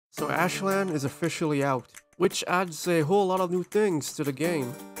So Ashland is officially out, which adds a whole lot of new things to the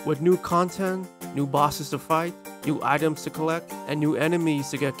game, with new content, new bosses to fight, new items to collect, and new enemies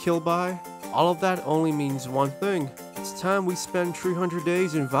to get killed by. All of that only means one thing: it's time we spend 300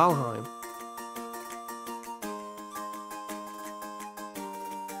 days in Valheim.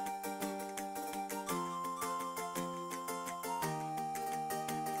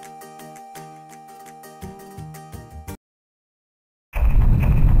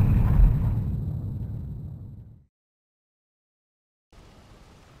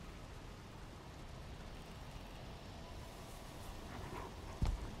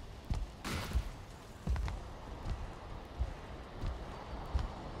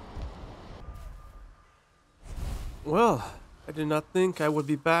 Well, I did not think I would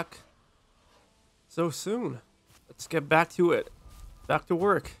be back so soon. Let's get back to it. Back to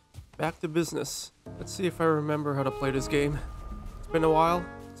work. Back to business. Let's see if I remember how to play this game. It's been a while.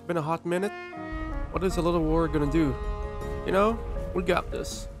 It's been a hot minute. What is a little war gonna do? You know, we got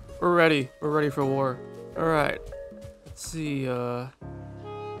this. We're ready. We're ready for war. Alright. Let's see, is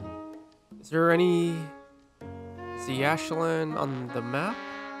there any... Is the Ashland on the map?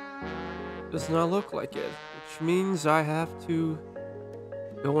 Does not look like it. Which means I have to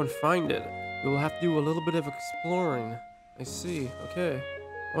go and find it. We'll have to do a little bit of exploring. I see. Okay.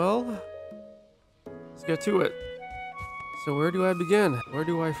 Well, let's get to it. So where do I begin? Where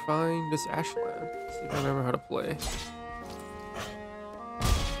do I find this Ashland? Let's see if I remember how to play.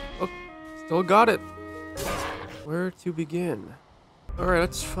 Oh, still got it. Where to begin? Alright,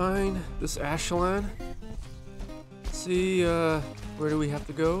 let's find this Ashland. Let's see, where do we have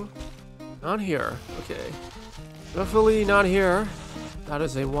to go? Not here. Okay. Definitely not here. That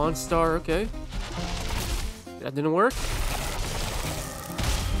is a 1-star. Okay. That didn't work.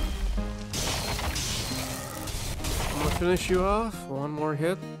 I'm gonna finish you off. One more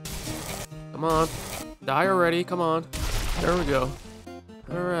hit. Come on. Die already. Come on. There we go.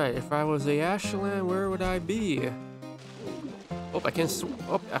 Alright. If I was a Ashland, where would I be? Oh, I can't.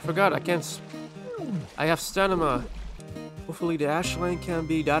 Oh, I forgot. I can't. I have stamina. Hopefully the Ashland can't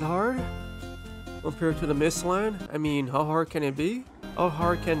be that hard compared to the Mistland. I mean, how hard can it be? How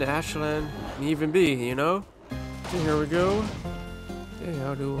hard can the Ashland even be, you know? Okay, here we go. Okay,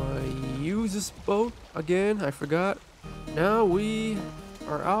 how do I use this boat? Again, I forgot. Now we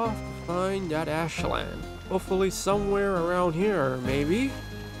are off to find that Ashland. Hopefully somewhere around here, maybe.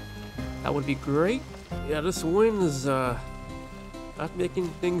 That would be great. Yeah, this wind is not making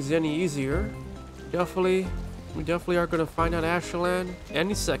things any easier. We definitely are gonna find out Ashland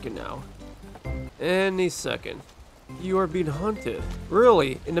any second now. Any second. You are being hunted.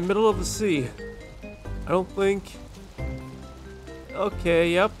 Really? In the middle of the sea? I don't think...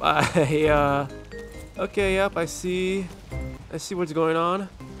 Okay, yep. Okay, yep, I see what's going on. I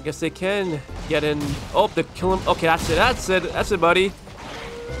guess they can get in... Oh, they kill him. Okay, that's it, buddy.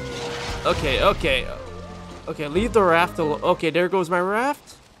 Okay, leave the raft alone. Okay, there goes my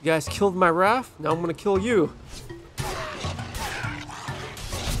raft. You guys killed my raft. Now I'm gonna kill you.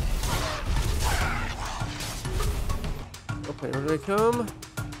 Okay, here they come.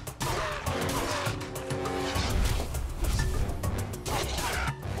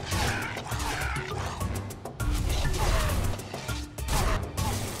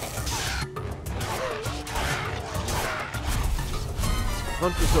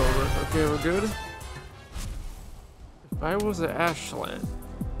 Hunt is over. Okay, we're good. If I was at Ashland,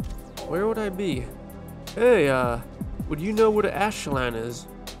 where would I be? Hey, would you know where the Ashland is?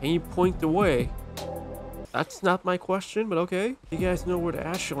 Can you point the way? That's not my question, but okay. If you guys know where the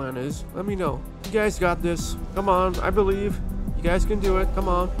Ashland is, let me know. You guys got this. Come on, I believe. You guys can do it. Come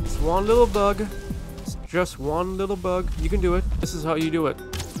on. It's one little bug. It's just one little bug. You can do it. This is how you do it.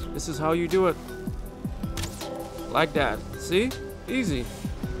 This is how you do it. Like that. See? Easy.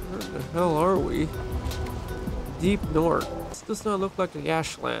 Where the hell are we? Deep north. This does not look like the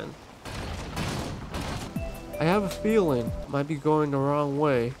Ashland. I have a feeling I might be going the wrong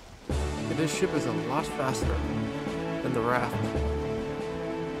way. Okay, this ship is a lot faster than the raft.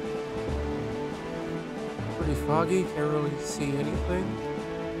 Pretty foggy, can't really see anything.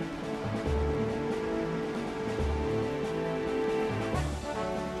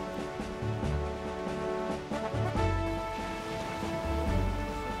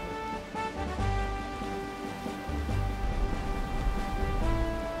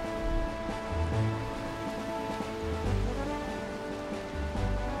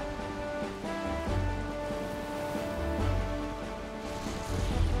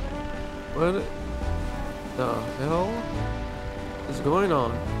 What the hell is going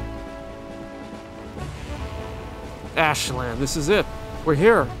on? Ashland, this is it. We're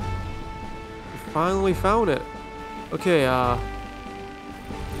here. We finally found it. Okay,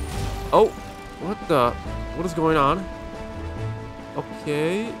 oh, what is going on?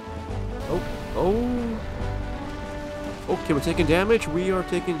 Okay. Oh. Okay, we're taking damage. We are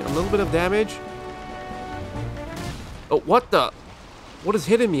taking a little bit of damage. Oh, what is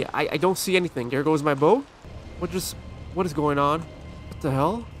hitting me? I don't see anything. There goes my bow. What is going on? What the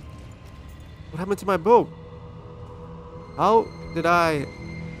hell? What happened to my bow? How did I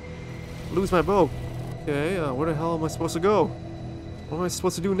lose my bow? Okay, where the hell am I supposed to go? What am I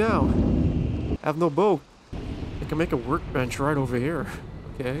supposed to do now? I have no bow. I can make a workbench right over here.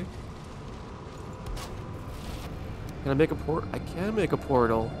 Okay. Can I make a port? I can make a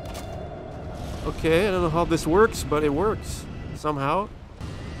portal. Okay, I don't know how this works, but it works. Somehow.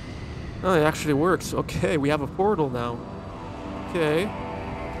 Oh, it actually works. Okay, we have a portal now. Okay.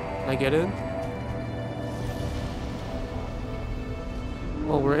 Can I get in?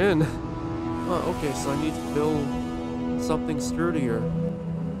 Well, we're in. Oh, okay, so I need to build something sturdier.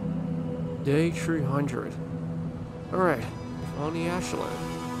 Day 300. Alright, on the Ashland.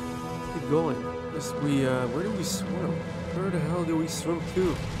 Let's keep going. Where do we swim? Where the hell do we swim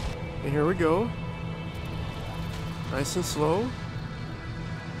to? And here we go. Nice and slow.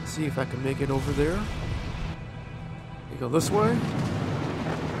 Let's see if I can make it over there. We go this way.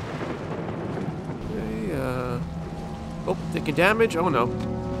 Okay, oh, taking damage. Oh no.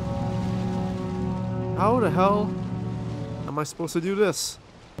 How the hell am I supposed to do this?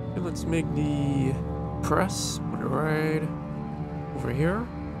 Okay, let's make the press. Put it right over here.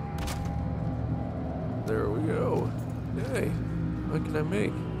 There we go. Okay. What can I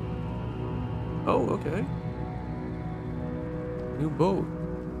make? Oh, okay. New boat.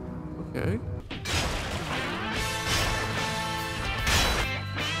 Okay.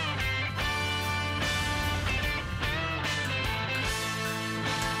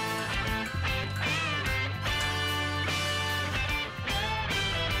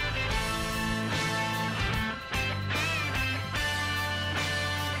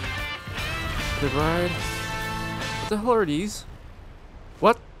 Good ride. What the hell are these?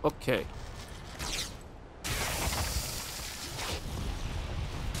 What? Okay.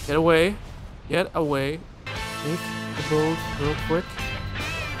 Get away. Get away. Make the boat real quick.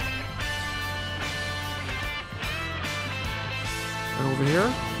 And over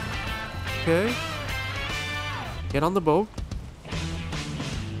here. Okay. Get on the boat.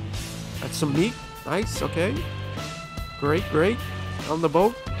 That's some meat. Nice. Okay. Great, great. On the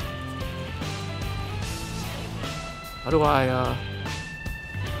boat. How do I,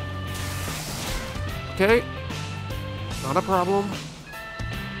 okay. Not a problem.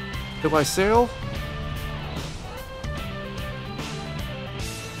 Do I sail?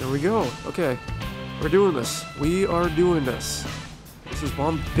 There we go. Okay. We're doing this. We are doing this. This is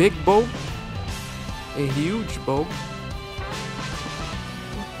one big boat. A huge boat.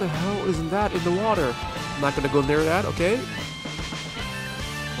 What the hell is that in the water? I'm not gonna go near that, okay?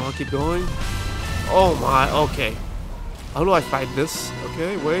 I'll keep going. Oh my, okay. How do I fight this?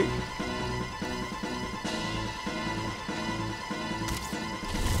 Okay, wait.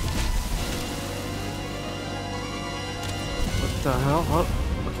 What the hell? Huh?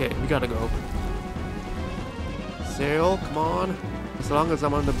 Okay, we gotta go. Sail, come on. As long as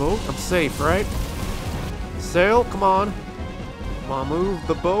I'm on the boat, I'm safe, right? Sail, come on. Come on, move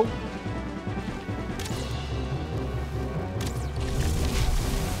the boat.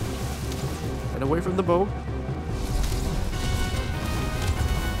 Get away from the boat.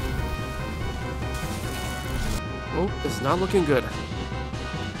 Oh, it's not looking good.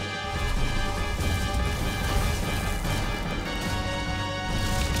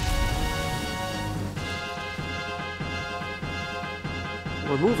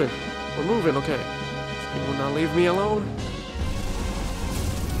 We're moving. We're moving, okay. You will not leave me alone.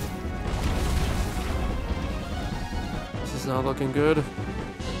 This is not looking good.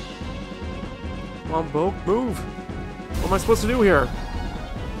 Come on, boat, move. What am I supposed to do here?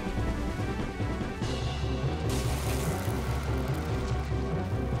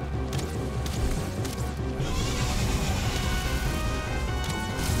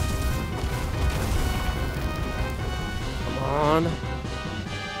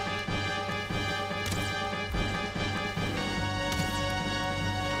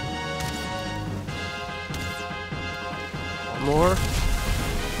 More.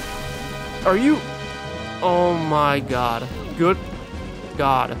 Are you? Oh my god. Good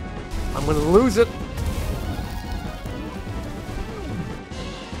god. I'm gonna lose it.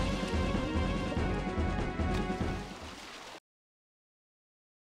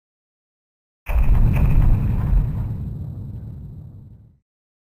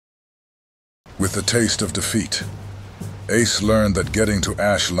 With the taste of defeat, Ace learned that getting to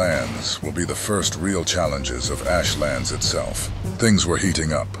Ashlands will be the first real challenges of Ashlands itself. Things were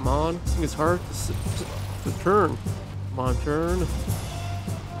heating up. Come on, this thing is hard to turn. Come on, turn.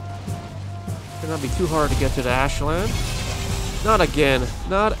 Cannot be too hard to get to the Ashland. Not again.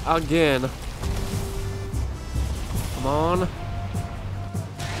 Not again. Come on.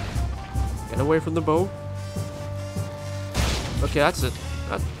 Get away from the boat. Okay, that's it.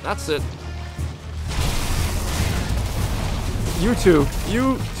 That's it. You two.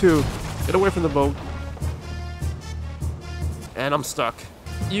 Get away from the boat. And I'm stuck.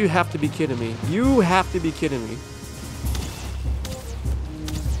 You have to be kidding me. You have to be kidding me.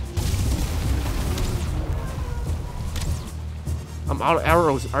 I'm out of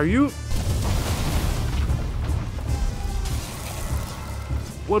arrows. Are you?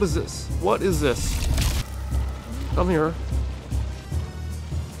 What is this? What is this? Come here.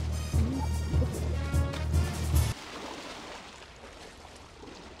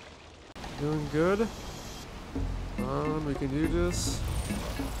 Doing good. Come on, we can do this.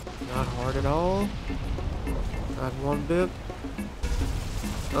 Not hard at all. Not one bit.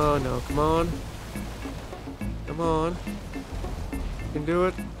 Oh no, come on. Come on. You can do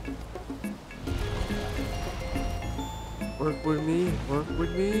it. Work with me. Work with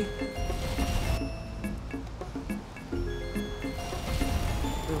me.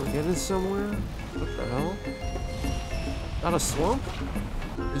 Okay, we're getting somewhere. What the hell? Not a swamp?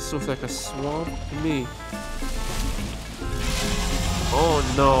 This looks like a swamp to me. Oh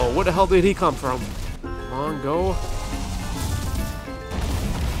no, where the hell did he come from? Come on, go.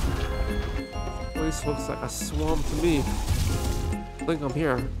 This place looks like a swamp to me. I think I'm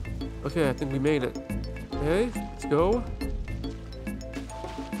here. Okay, I think we made it. Okay, let's go.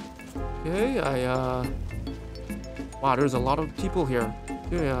 Okay, wow, there's a lot of people here.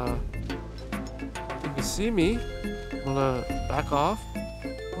 Okay, you can see me. I'm gonna back off.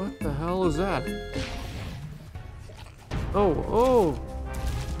 What the hell is that? Oh!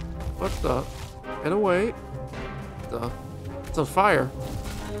 What the? Get away. What the? It's on fire.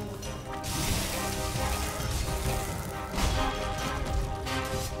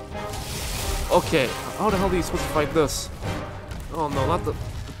 Okay, how the hell are you supposed to fight this? Oh no, not the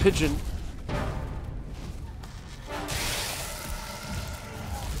pigeon.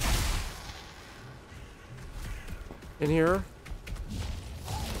 In here?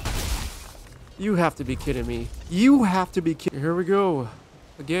 You have to be kidding me. You have to be kidding. Here we go.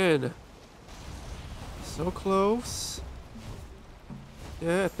 Again. So close.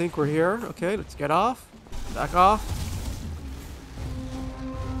 Yeah, I think we're here. Okay, let's get off. Back off.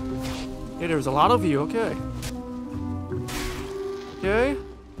 Okay, there's a lot of you. Okay. Okay.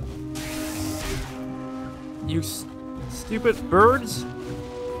 You stupid birds.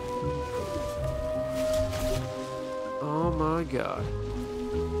 Oh my god.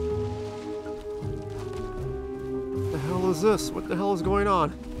 What the hell is this? What the hell is going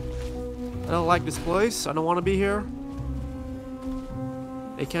on? I don't like this place. I don't want to be here.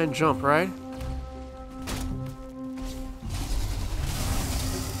 They can't jump, right?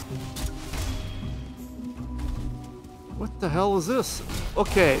 What the hell is this?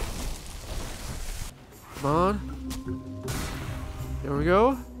 Okay. Come on. There we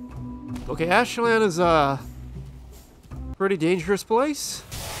go. Okay, Ashland is a pretty dangerous place.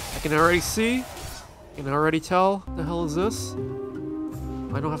 I can already see. I can already tell. What the hell is this?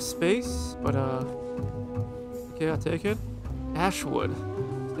 I don't have space, but okay, I'll take it. Ashwood.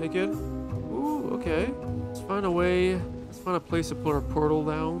 Take it. Ooh, okay. Let's find a way. Let's find a place to put our portal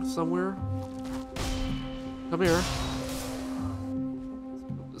down somewhere. Come here.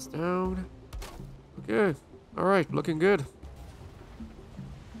 Let's put this down. Okay. Alright, looking good.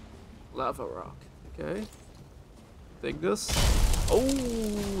 Lava rock. Okay. Take this. Oh,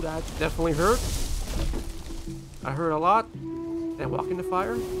 that definitely hurt. I hurt a lot. Can I walk in the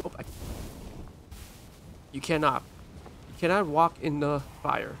fire? Oh, you cannot. You cannot walk in the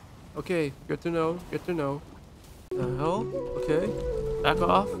fire. Okay, good to know. Good to know. The hell? Okay. Back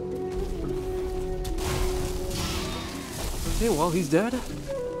off. Okay, well, he's dead.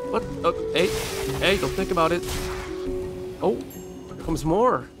 What? Oh, hey. Hey, don't think about it. Oh, here comes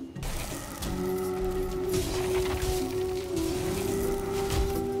more.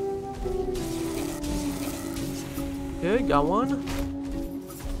 Okay, got one.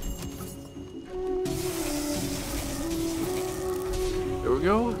 There we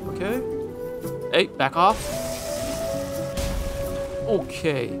go. Okay. Hey, back off.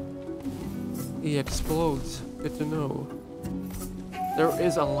 Okay. He explodes. Good to know. There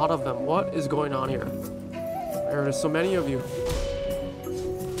is a lot of them. What is going on here? There are so many of you.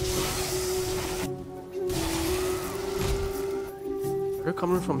 They're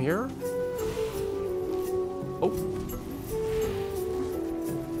coming from here? Oh.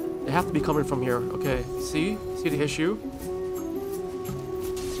 They have to be coming from here. Okay, see? See the issue?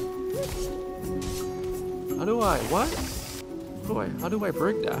 How do I, what? How do I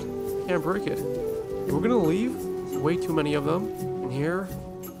break that? I can't break it. Okay, we're gonna leave. There's way too many of them in here.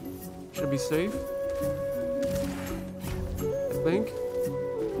 Should be safe. I think.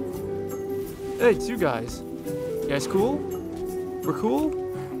 Hey, it's you guys. You guys cool? We're cool?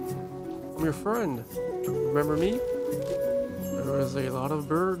 I'm your friend. Remember me? There is a lot of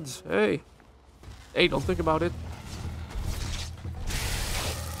birds. Hey. Hey, don't think about it.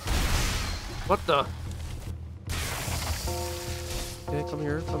 What the? Okay, come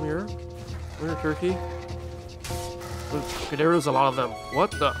here, come here. Come here, turkey. Okay, there is a lot of them.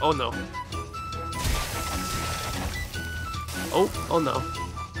 What the? Oh no. Oh no.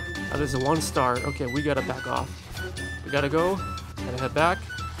 That is a 1 star. Okay, we gotta back off. We gotta go. Gotta head back.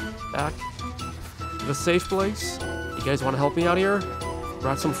 Back. To the safe place. You guys wanna help me out here?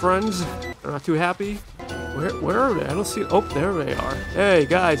 Brought some friends. They're not too happy. Where are they? I don't see. Oh, there they are. Hey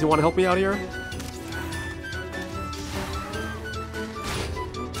guys, you wanna help me out here?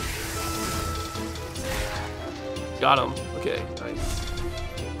 Got him. Okay, nice.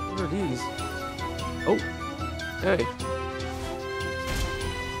 What are these? Oh. Hey.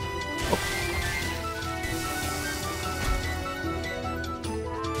 Oh.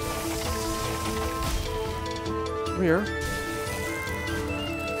 Come here.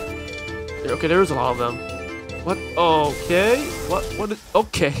 Okay, there's a lot of them. What? Okay. What is...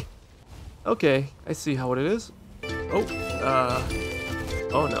 Okay. Okay, I see how it is. Oh.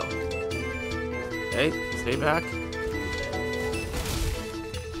 Oh no. Okay, stay back.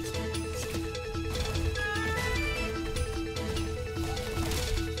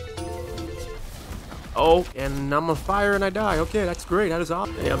 Oh, and I'm on fire and I die. Okay, that's great. That is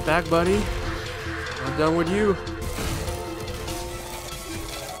awesome. Hey, I'm back, buddy. I'm done with you.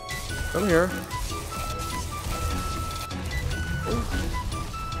 Come here. Oh.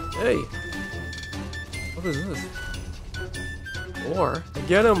 Hey. What is this? Or,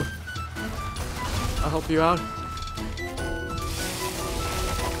 get him. I'll help you out.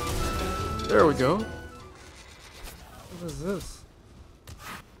 There we go. What is this?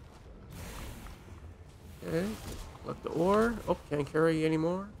 Okay, left the ore. Oh, can't carry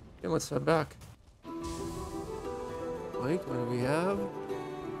anymore. Okay, let's head back. Wait, what do we have?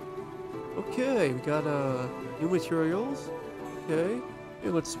 Okay, we got new materials. Okay,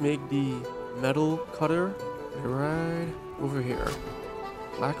 let's make the metal cutter right over here.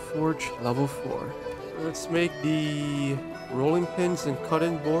 Black Forge level 4. Let's make the rolling pins and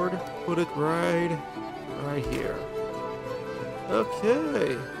cutting board. Put it right here.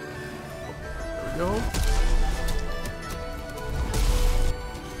 Okay. There we go.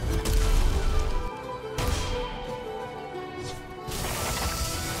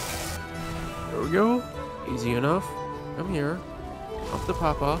 There we go. Easy enough. Come here. Off the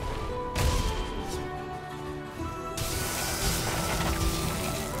papa.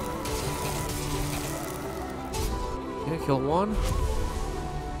 Okay, kill one.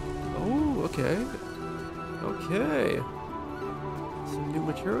 Oh, okay. Okay. Some new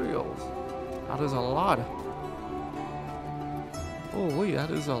materials. That is a lot. Holy,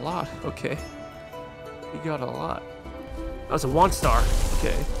 that is a lot. Okay. We got a lot. That's a 1 star.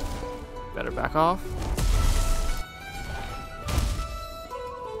 Okay. Better back off.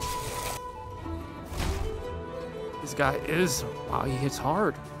 This guy is... Wow, he hits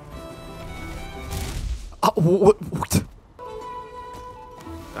hard. Oh, what?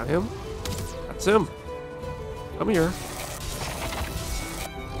 Got him? That's him. Come here.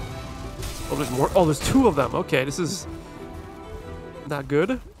 Oh, there's more. Oh, there's 2 of them. Okay, this is not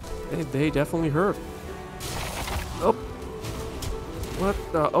good. They definitely hurt. Oh. What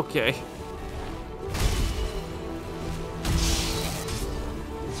the? Okay.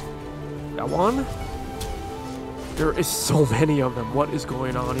 Got one. There is so many of them. What is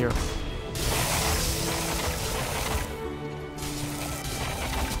going on here?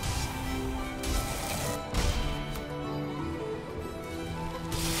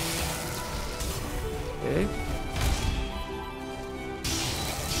 Okay.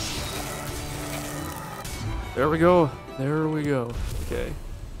 There we go. There we go. Okay.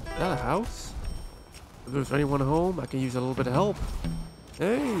 Is that a house? If there's anyone home, I can use a little bit of help.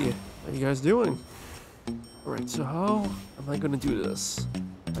 Hey, how you guys doing? Alright, so how am I gonna do this?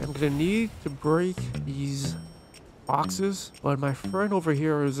 I'm gonna need to break these boxes, but my friend over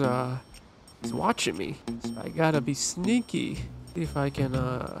here is watching me. So I gotta be sneaky. See if I can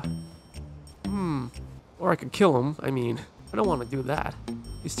or I can kill him. I mean, I don't want to do that.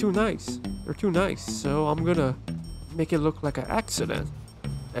 He's too nice. They're too nice, so I'm gonna make it look like an accident.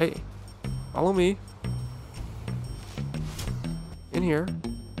 Hey, follow me. In here.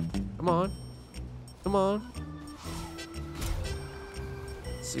 Come on. Come on.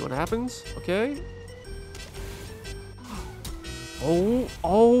 See what happens. Okay.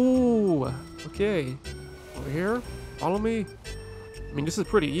 Oh. Okay. Over here. Follow me. I mean, this is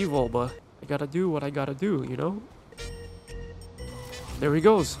pretty evil, but I gotta do what I gotta do, you know? There he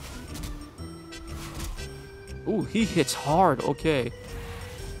goes. Ooh, he hits hard. Okay.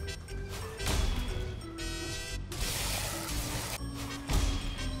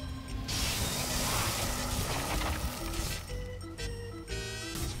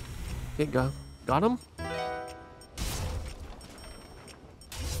 Okay, got him?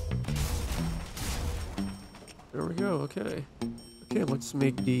 There we go, okay. Okay, let's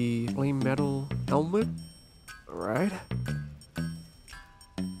make the flame metal helmet. Alright.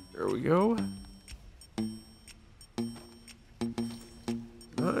 There we go.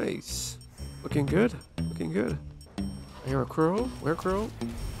 Nice. Looking good. Looking good. I hear a crow. Where crow?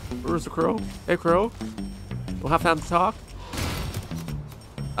 Where's the crow? Hey crow. We'll have time to talk.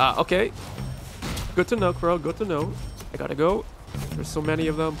 Okay. Good to know, crow. Good to know. I gotta go. There's so many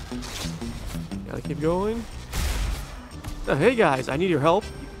of them. Gotta keep going. Hey guys, I need your help.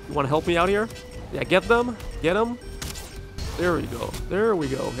 You want to help me out here? Yeah, get them. Get them. There we go. There we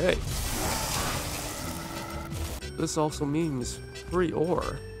go. Hey. This also means free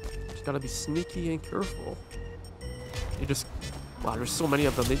ore. Just gotta be sneaky and careful. You just... Wow, there's so many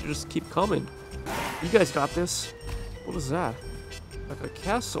of them. They just keep coming. You guys got this. What is that? Like a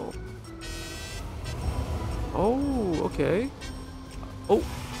castle. Oh, okay. Oh.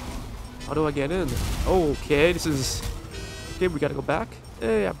 How do I get in? Okay, this is... Okay, we gotta go back.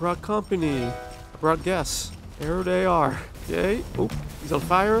 Hey, I brought company. I brought guests. There they are. Okay. Oh, he's on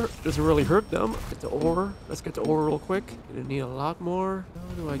fire. Doesn't really hurt them. Get the ore. Let's get the ore real quick. Gonna need a lot more.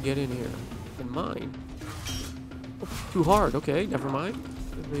 How do I get in here? In mine. Oh, too hard. Okay, never mind.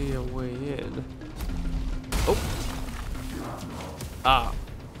 There'll be a way in. Oh.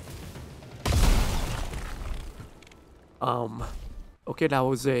 Okay, that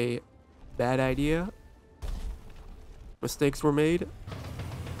was a bad idea. Mistakes were made.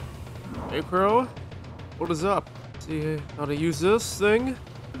 Hey, Crow. What is up? See how to use this thing?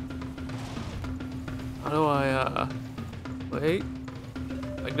 How do I, wait?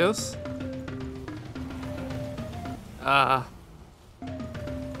 Like this? Huh.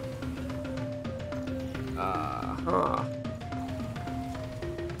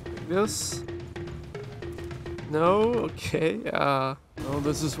 Like this? No? Okay, oh,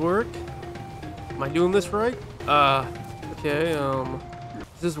 does this work? Am I doing this right? Okay,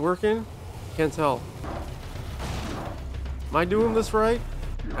 is this working? Can't tell. Am I doing this right?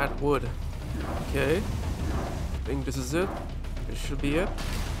 Add wood. Okay. I think this is it. This should be it.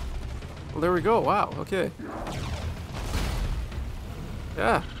 Well, there we go. Wow, okay.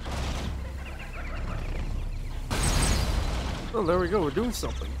 Yeah. Oh, there we go. We're doing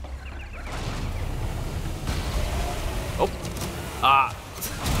something. Oh.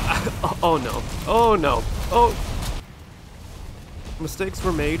 Oh no. Oh no. Oh. Mistakes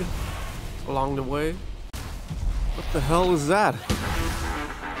were made along the way. What the hell is that?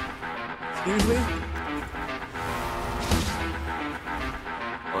 Excuse me?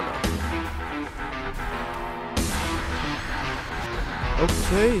 Oh no.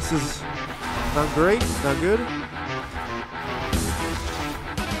 Okay, this is not great, not good.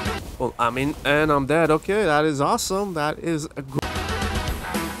 Well, I mean, and I'm dead. Okay, that is awesome. That is a great...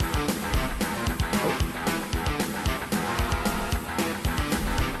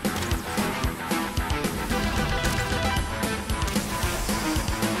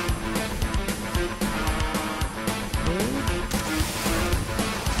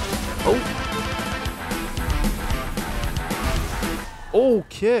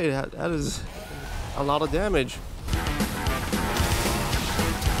 Okay, that is a lot of damage.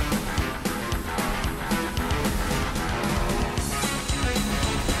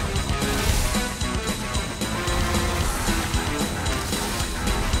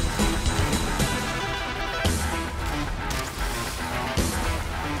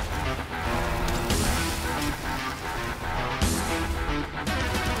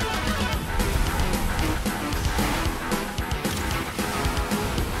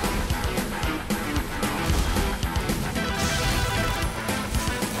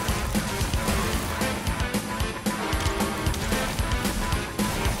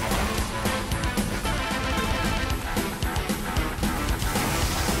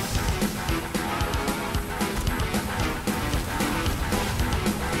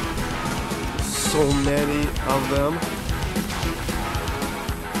 so many of them.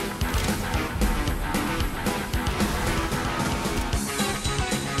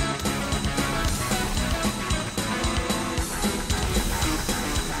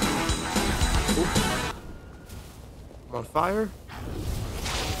 I'm on fire.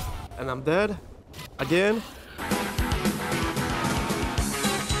 And I'm dead. Again.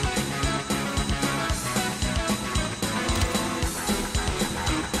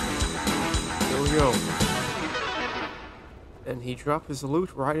 There we go. And he dropped his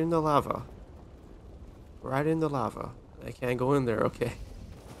loot right in the lava. Right in the lava. I can't go in there, okay.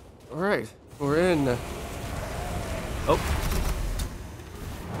 Alright, we're in. Oh.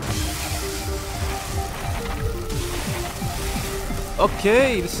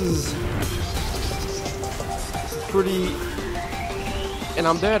 Okay, this is pretty... And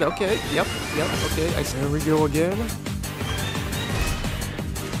I'm dead, okay, yep, okay. There we go again.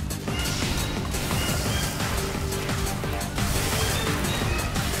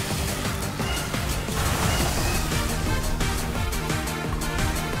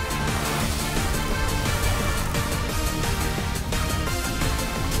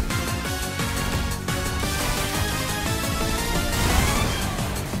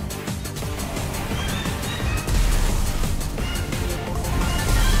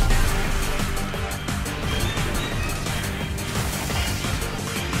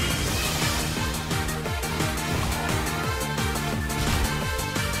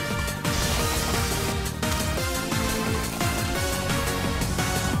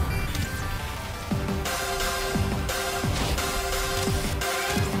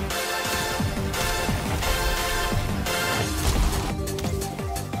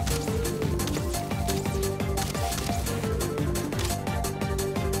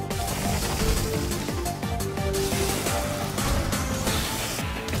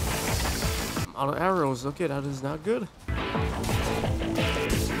 Out of arrows, okay, that is not good.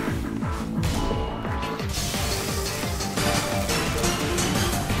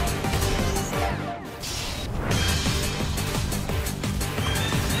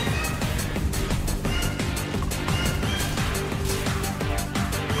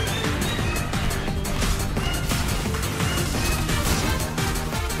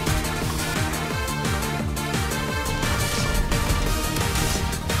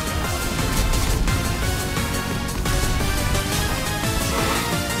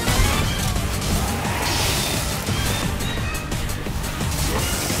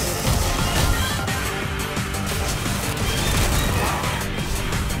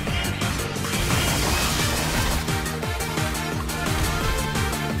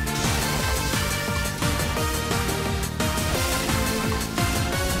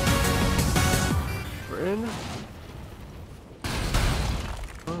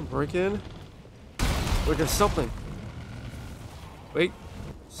 Break in. Look, there's something. Wait,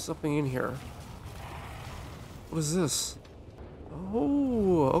 something in here. What is this?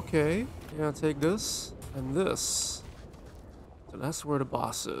 Oh, okay. Yeah, take this and this. So that's where the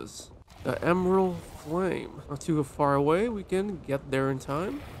boss is. The Emerald Flame. Not too far away. We can get there in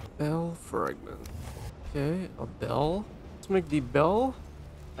time. Bell fragment. Okay, a bell. Let's make the bell,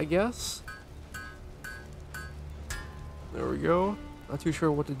 I guess. There we go. Not too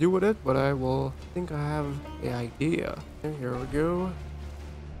sure what to do with it, but I think I have an idea. Okay, here we go.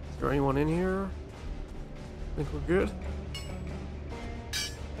 Is there anyone in here? I think we're good.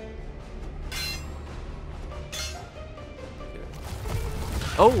 Okay.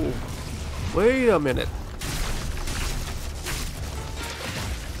 Oh! Wait a minute.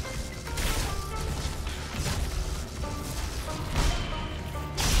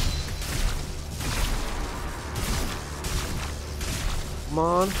 Come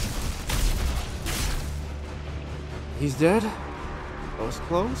on. He's dead. That was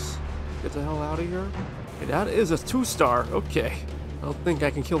close. Get the hell out of here. Okay, that is a 2-star. Okay. I don't think I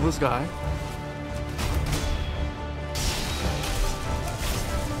can kill this guy.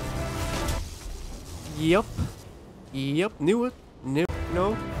 Yep. Yep. Knew it. No,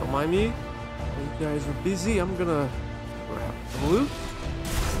 don't mind me. You guys are busy. I'm gonna grab the loot.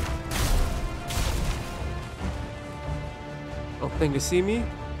 Don't think they see me.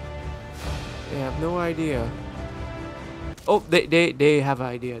 They have no idea. Oh, they have an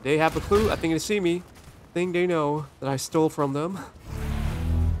idea. They have a clue. I think they see me. I think they know that I stole from them.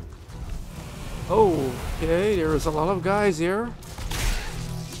 Oh, okay. There's a lot of guys here.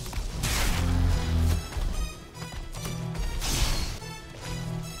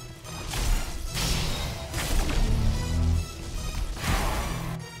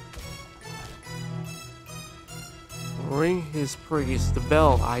 Ring his praise. The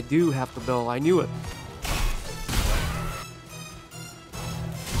bell. I do have the bell. I knew it.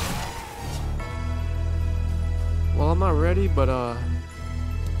 Well, I'm not ready, but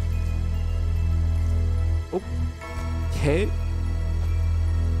okay.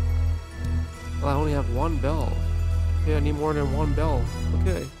 Well, I only have one bell. Okay, I need more than one bell.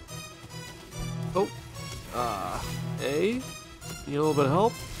 Okay. Oh. Hey. Need a little bit of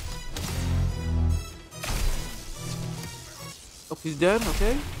help. Oh, he's dead.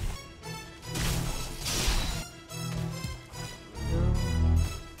 Okay.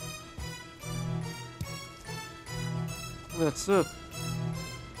 That's it.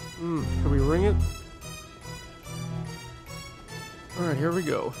 Can we ring it? Alright, here we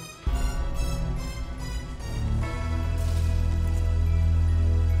go.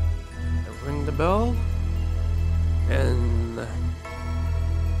 I ring the bell. And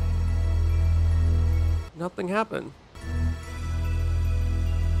nothing happened.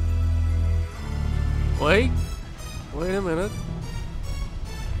 Wait a minute.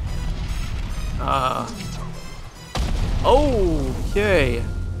 Okay.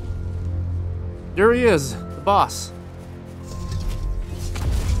 There he is, the boss.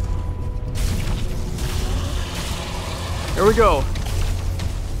 Here we go.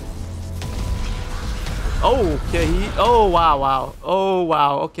 Oh, okay. Oh, wow. Oh,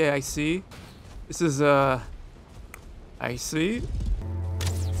 wow. Okay, I see. This is, I see.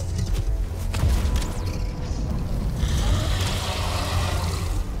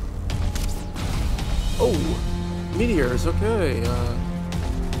 Oh, meteors. Okay.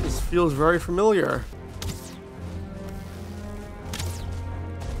 This feels very familiar.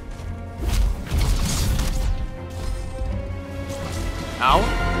 Ow.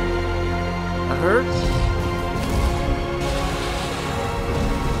 That hurts.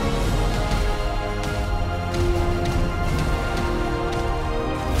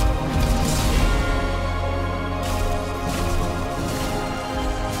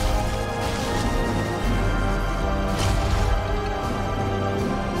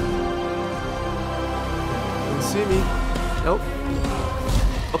 See me? Nope.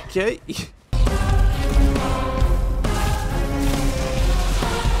 Okay.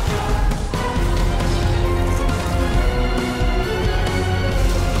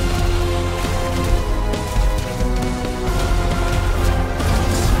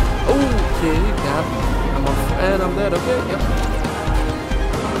 Okay, yeah. I'm off and I'm dead. Okay, yep.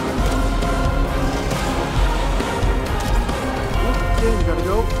 Okay, we gotta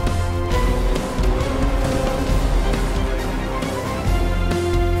go.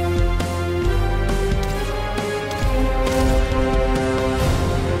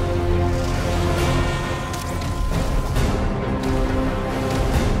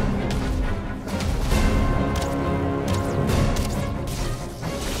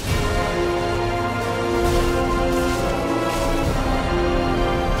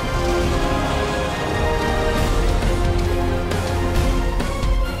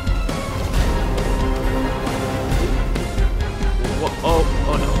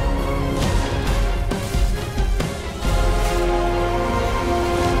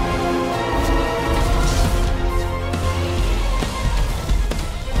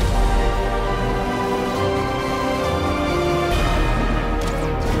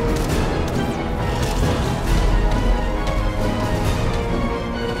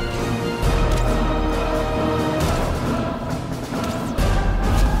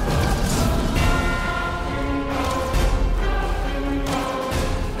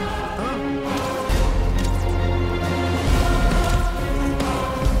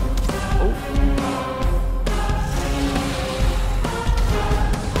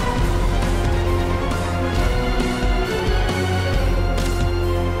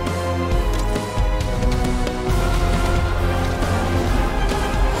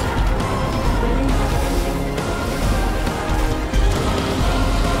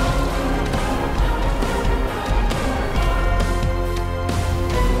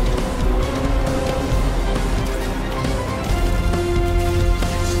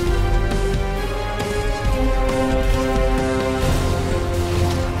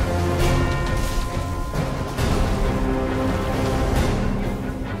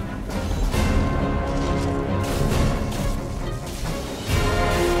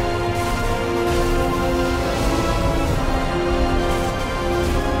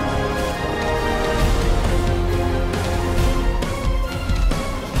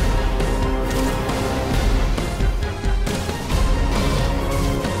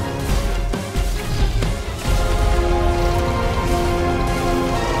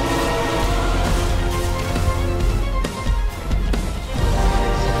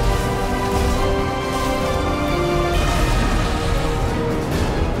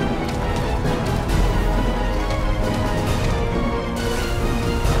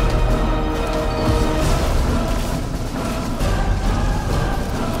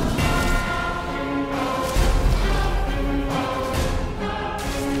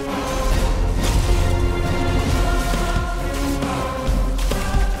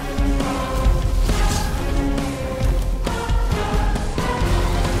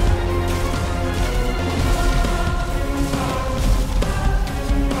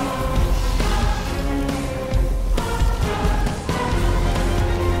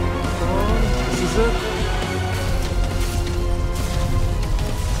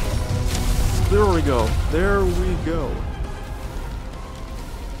 we go. There we go.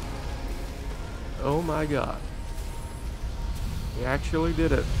 Oh my god. We actually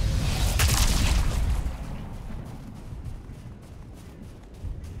did it.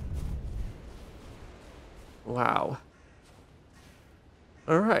 Wow.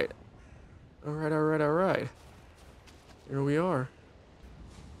 Alright. Alright. Here we are.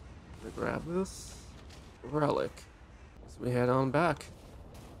 Gonna grab this relic as we head on back.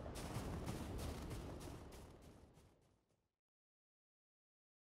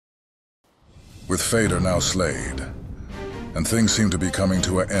 With Fader now slayed, and things seem to be coming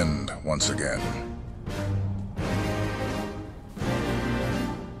to an end once again.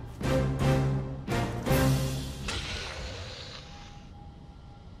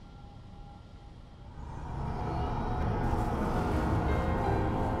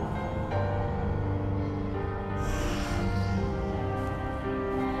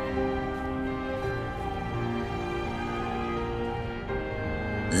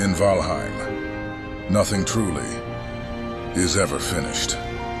 In Valheim, nothing truly is ever finished.